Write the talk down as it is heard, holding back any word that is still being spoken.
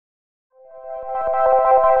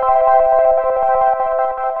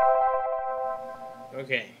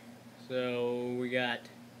Okay, so we got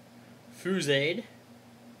Foos Aid.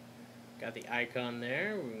 Got the icon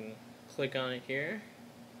there. We'll click on it here.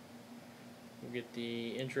 We'll get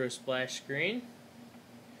the intro splash screen.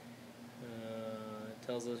 It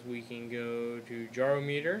tells us we can go to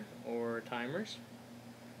gyrometer or timers.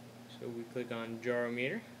 So we click on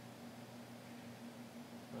gyrometer.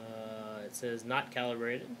 It says not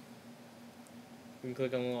calibrated. We can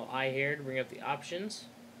click on the little eye here to bring up the options.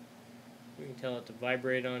 We can tell it to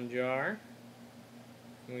vibrate on jar.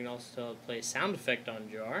 We can also tell it to play a sound effect on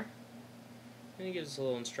jar. And it gives us a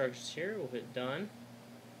little instructions here. We'll hit done.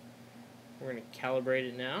 We're going to calibrate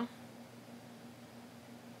it now.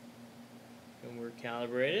 And we're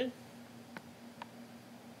calibrated.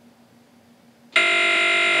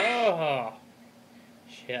 Oh!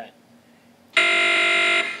 Shit.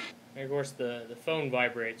 And of course the phone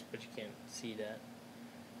vibrates, but you can't see that.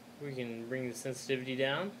 We can bring the sensitivity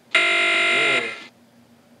down. Whoa.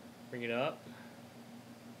 Bring it up.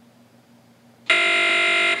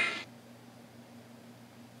 And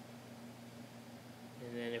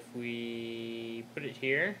then if we put it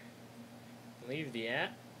here, leave the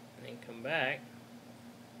app, and then come back,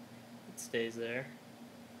 it stays there.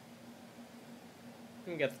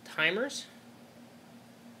 And we got the timers.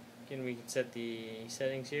 Again, we can set the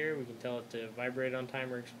settings here. We can tell it to vibrate on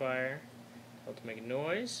timer expire, tell it to make a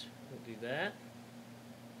noise. We'll do that.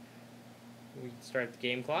 We can start the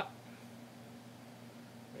game clock.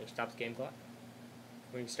 We're going to stop the game clock.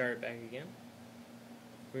 We can start it back again.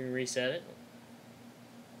 We can reset it.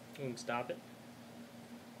 We can stop it.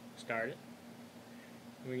 Start it.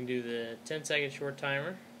 We can do the 10-second short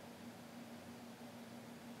timer.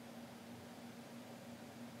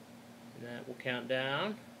 And that will count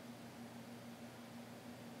down.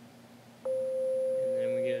 And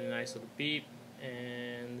then we get a nice little beep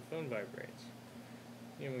and the phone vibrates.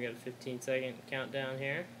 Again, we got a 15-second countdown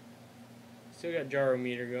here. Still got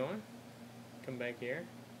gyrometer going. Come back here.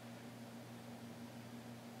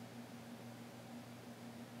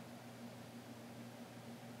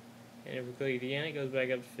 And if we click it again, it goes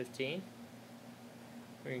back up to 15.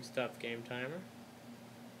 We can stop the game timer.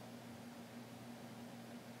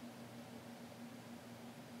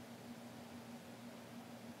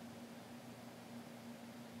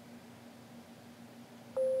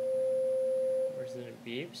 Then it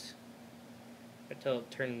beeps. I tell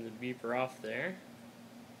it to turn the beeper off there.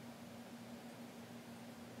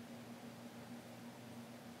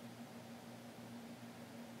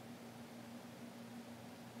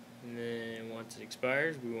 And then once it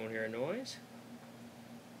expires, we won't hear a noise.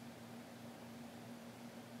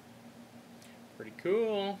 Pretty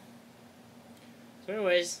cool. So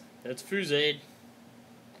anyways, that's Foos Aid.